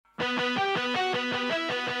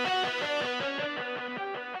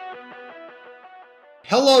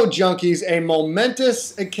Hello, junkies, a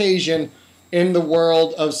momentous occasion in the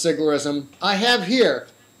world of Siglerism. I have here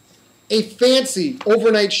a fancy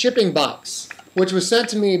overnight shipping box, which was sent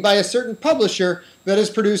to me by a certain publisher that is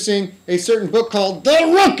producing a certain book called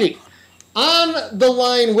The Rookie. On the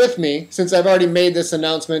line with me, since I've already made this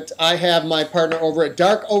announcement, I have my partner over at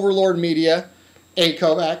Dark Overlord Media, A.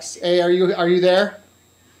 Kovacs. A, are you there?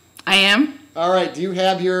 I am. All right, do you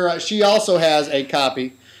have your... she also has a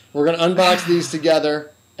copy. We're going to unbox these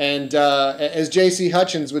together, and as J.C.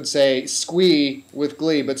 Hutchins would say, squee with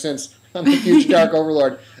glee, but since I'm a huge Dark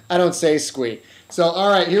Overlord, I don't say squee. So,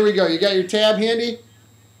 all right, here we go. You got your tab handy?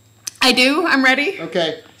 I do. I'm ready.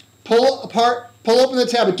 Okay. Pull open the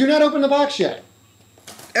tab, but do not open the box yet.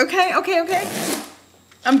 Okay.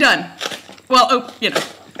 I'm done. Well, open.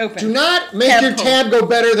 Do not make your tab go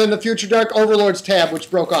better than the future Dark Overlord's tab,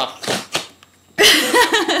 which broke off.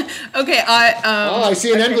 Okay, oh, I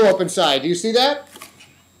see an envelope inside. Do you see that?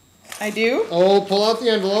 I do. Oh, pull out the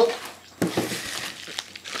envelope.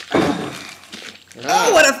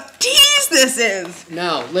 Oh, what a tease this is!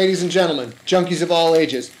 Now, ladies and gentlemen, junkies of all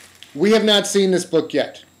ages, we have not seen this book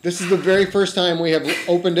yet. This is the very first time we have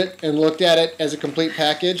opened it and looked at it as a complete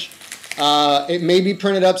package. It may be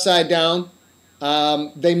printed upside down.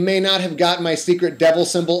 They may not have gotten my secret devil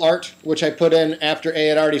symbol art, which I put in after A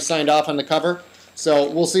had already signed off on the cover.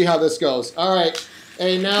 So we'll see how this goes. All right.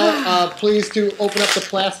 And now, please to open up the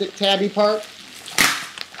plastic tabby part.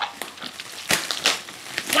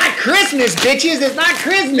 It's not Christmas, bitches. It's not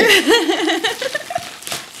Christmas.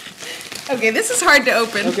 Okay, this is hard to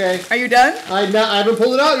open. Okay. Are you done? I haven't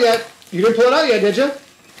pulled it out yet. You didn't pull it out yet, did you?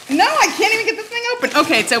 No, I can't even get this thing open.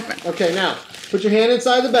 Okay, it's open. Okay, now, put your hand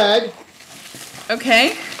inside the bag.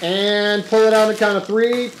 Okay. And pull it out on the count of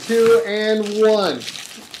 3, 2, and 1.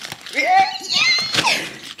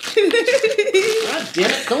 God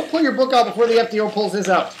damn it. Don't pull your book out before the FDO pulls this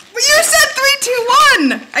out. But you said 3, 2,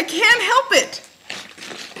 1. I can't help it.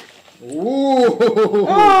 Ooh.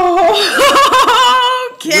 Oh,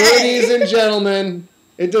 okay. Ladies and gentlemen,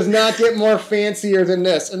 it does not get more fancier than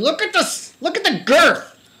this. And look at this. Look at the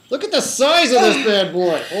girth. Look at the size of this bad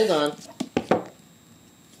boy. Hold on.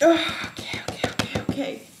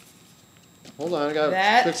 Okay. Hold on, I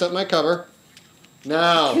gotta fix up my cover.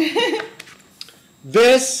 Now,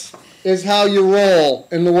 this is how you roll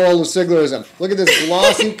in the world of Siglerism. Look at this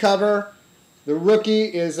glossy cover. The Rookie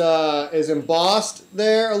is embossed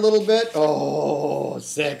there a little bit. Oh,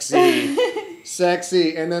 sexy.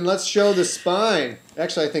 Sexy. And then let's show the spine.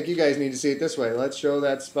 Actually, I think you guys need to see it this way. Let's show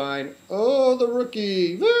that spine. Oh, the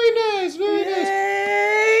Rookie. Very nice, very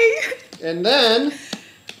nice. And then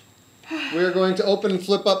we're going to open and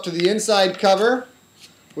flip up to the inside cover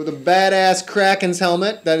with a badass Kraken's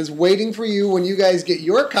helmet that is waiting for you when you guys get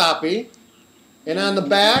your copy. And on the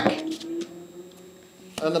back,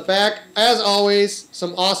 as always,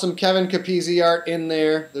 some awesome Kevin Capizzi art in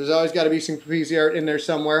there. There's always got to be some Capizzi art in there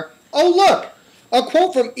somewhere. Oh, look! A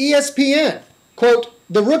quote from ESPN. Quote,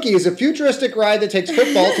 "The Rookie is a futuristic ride that takes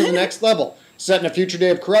football to the next level. Set in a future day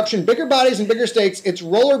of corruption, bigger bodies, and bigger stakes, it's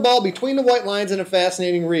rollerball between the white lines and a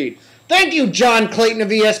fascinating read." Thank you, John Clayton of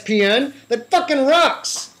ESPN. That fucking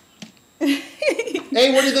rocks. Hey,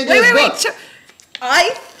 what do you think of this book? I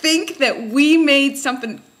think that we made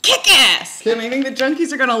something kick-ass. And I think the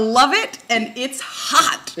junkies are going to love it, and it's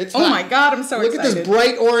hot. It's hot. Oh my God, I'm so excited. Look at this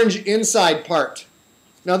bright orange inside part.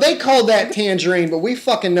 Now, they called that tangerine, but we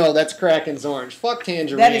fucking know that's Kraken's orange. Fuck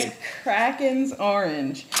tangerine. That is Kraken's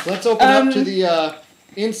orange. Let's open up to the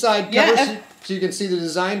inside cover so you can see the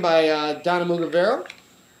design by Donna Mugavero.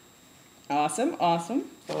 Awesome.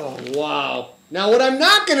 Oh, wow. Now, what I'm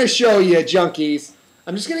not going to show you, junkies,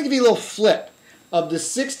 I'm just going to give you a little flip of the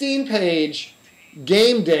 16-page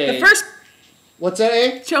game day. The first... What's that,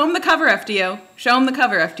 eh? Show them the cover, FDO. Show them the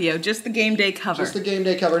cover, FDO. Just the game day cover. Just the game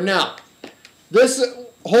day cover. Now, this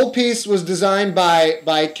whole piece was designed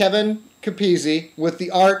by Kevin Capizzi with the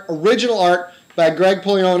original art by Greg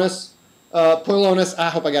Polionis. I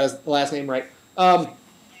hope I got his last name right.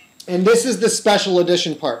 And this is the special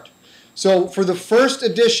edition part. So for the first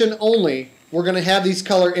edition only, we're going to have these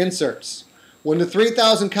color inserts. When the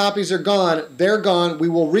 3,000 copies are gone, they're gone. We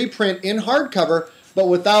will reprint in hardcover, but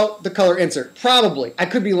without the color insert. Probably. I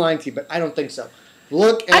could be lying to you, but I don't think so. I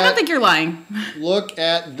don't think you're lying. Look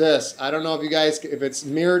at this. I don't know if it's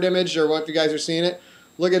mirrored image or what, if you guys are seeing it.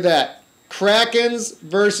 Look at that. Krakens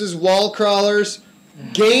versus wall crawlers.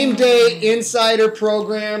 Game day insider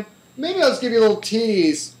program. Maybe I'll just give you a little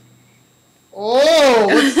tease. Oh,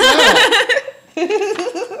 what's that?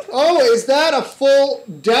 Oh, is that a full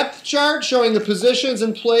depth chart showing the positions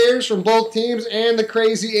and players from both teams and the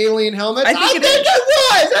crazy alien helmets? I think it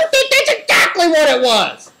was. I think that's a exactly what it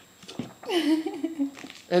was.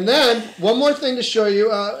 And then, one more thing to show you.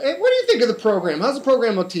 What do you think of the program? How's the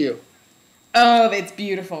program look to you? Oh, it's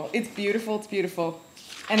beautiful. It's beautiful. It's beautiful.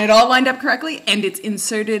 And it all lined up correctly, and it's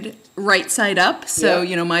inserted right side up. So,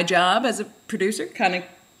 my job as a producer kind of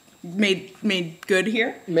made good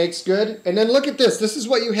here. Makes good. And then look at this. This is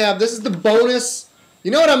what you have. This is the bonus.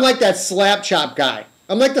 You know what? I'm like that slap chop guy.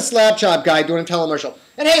 I'm like the slap chop guy doing a telemarshal.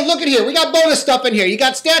 And hey, look at here. We got bonus stuff in here. You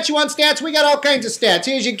got stats, you want stats? We got all kinds of stats.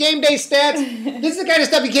 Here's your game day stats. This is the kind of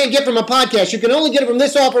stuff you can't get from a podcast. You can only get it from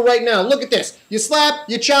this offer right now. Look at this. You slap,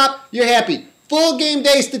 you chop, you're happy. Full game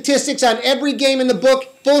day statistics on every game in the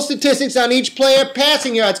book. Full statistics on each player.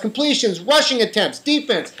 Passing yards, completions, rushing attempts,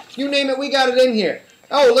 defense. You name it, we got it in here.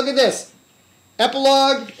 Oh, look at this.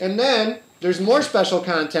 Epilogue, and then there's more special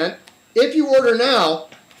content. If you order now,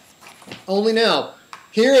 only now,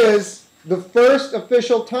 here is the first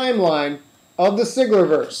official timeline of the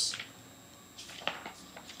Siglerverse.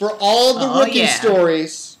 For all of the rookie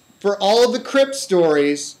stories, for all of the crypt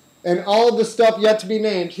stories, and all of the stuff yet to be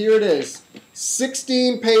named, here it is.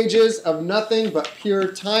 16 pages of nothing but pure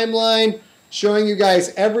timeline, showing you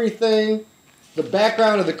guys everything. The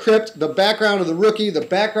background of the crypt, the background of the rookie, the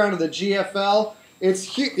background of the GFL. It's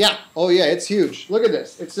huge. Yeah. Oh, yeah, it's huge. Look at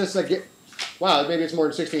this. It's just like, wow, maybe it's more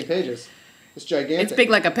than 16 pages. It's gigantic. It's big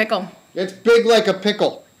like a pickle. It's big like a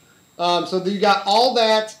pickle. So you got all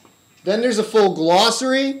that. Then there's a full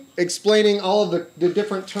glossary explaining all of the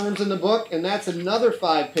different terms in the book, and that's another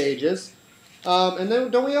 5 pages. And then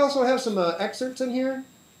don't we also have some excerpts in here?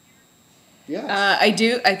 Yeah. I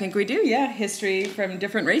do. I think we do, yeah. History from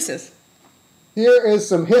different races. Here is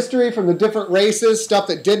some history from the different races, stuff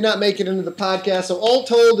that did not make it into the podcast. So all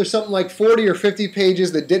told, there's something like 40 or 50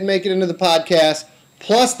 pages that didn't make it into the podcast,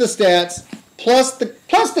 plus the stats, plus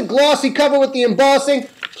the glossy cover with the embossing,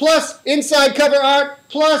 plus inside cover art,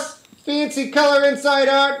 plus fancy color inside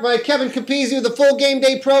art by Kevin Capizzi with the full game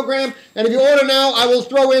day program. And if you order now, I will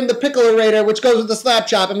throw in the pickle orator, which goes with the slap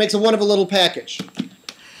chop and makes a wonderful little package.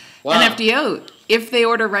 Wow. And FDO, if they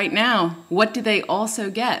order right now, what do they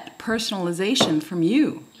also get? Personalization from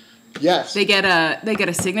you. Yes. They get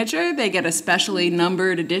a signature. They get a specially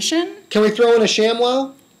numbered edition. Can we throw in a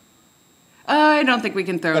ShamWow? I don't think we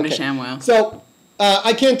can throw in a ShamWow. So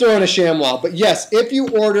I can't throw in a ShamWow, but yes, if you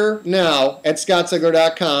order now at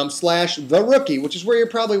scottsigler.com/therookie, which is where you're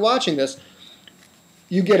probably watching this,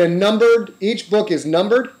 you get a numbered. Each book is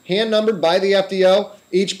numbered, hand numbered by the FDO.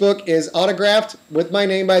 Each book is autographed with my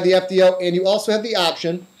name by the FDO, and you also have the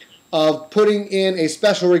option of putting in a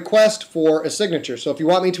special request for a signature. So if you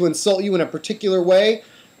want me to insult you in a particular way,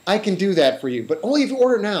 I can do that for you, but only if you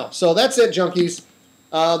order now. So that's it, junkies.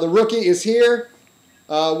 The rookie is here.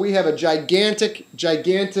 We have a gigantic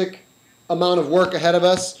amount of work ahead of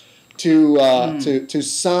us to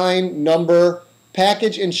sign, number,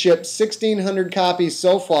 package, and ship 1,600 copies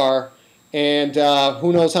so far. And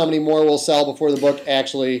who knows how many more we'll sell before the book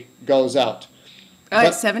actually goes out.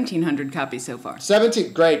 It's 1,700 copies so far.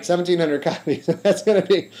 1,700 copies. That's gonna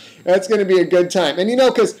be a good time. And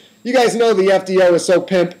because you guys know the FDO is so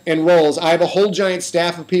pimp and rolls. I have a whole giant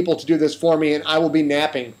staff of people to do this for me, and I will be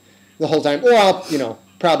napping the whole time. Or I'll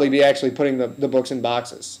probably be actually putting the books in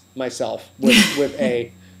boxes myself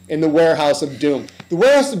in the warehouse of doom. The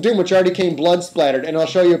warehouse of doom, which already came blood splattered, and I'll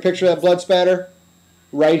show you a picture of that blood spatter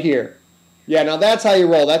right here. Yeah, now that's how you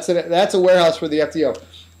roll. That's a warehouse for the FDO.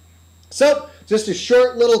 So, just a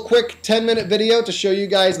short little quick 10-minute video to show you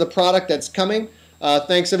guys the product that's coming.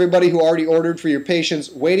 Thanks everybody who already ordered for your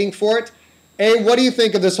patience waiting for it. Hey, what do you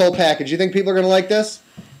think of this whole package? You think people are going to like this?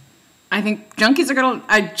 I think junkies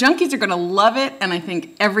are gonna love it, and I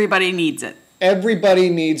think everybody needs it. Everybody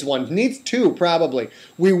needs one. Needs 2, probably.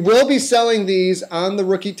 We will be selling these on the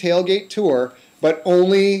Rookie Tailgate Tour, but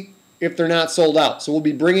only if they're not sold out. So we'll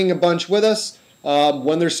be bringing a bunch with us.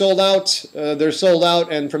 When they're sold out,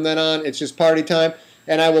 and from then on, it's just party time.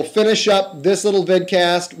 And I will finish up this little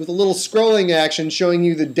vidcast with a little scrolling action showing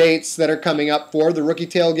you the dates that are coming up for the Rookie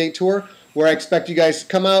Tailgate Tour, where I expect you guys to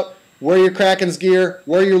come out, wear your Kraken's gear,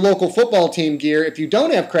 wear your local football team gear if you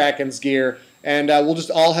don't have Kraken's gear, and we'll just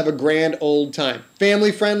all have a grand old time.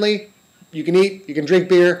 Family friendly, you can eat, you can drink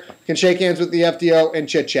beer, you can shake hands with the FDO, and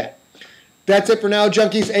chit-chat. That's it for now,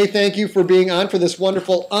 junkies. Thank you for being on for this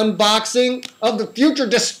wonderful unboxing of the future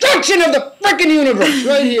destruction of the frickin' universe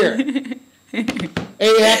right here. You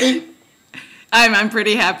happy? I'm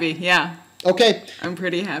pretty happy, yeah. Okay. I'm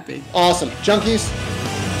pretty happy. Awesome. Junkies,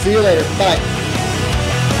 see you later. Bye.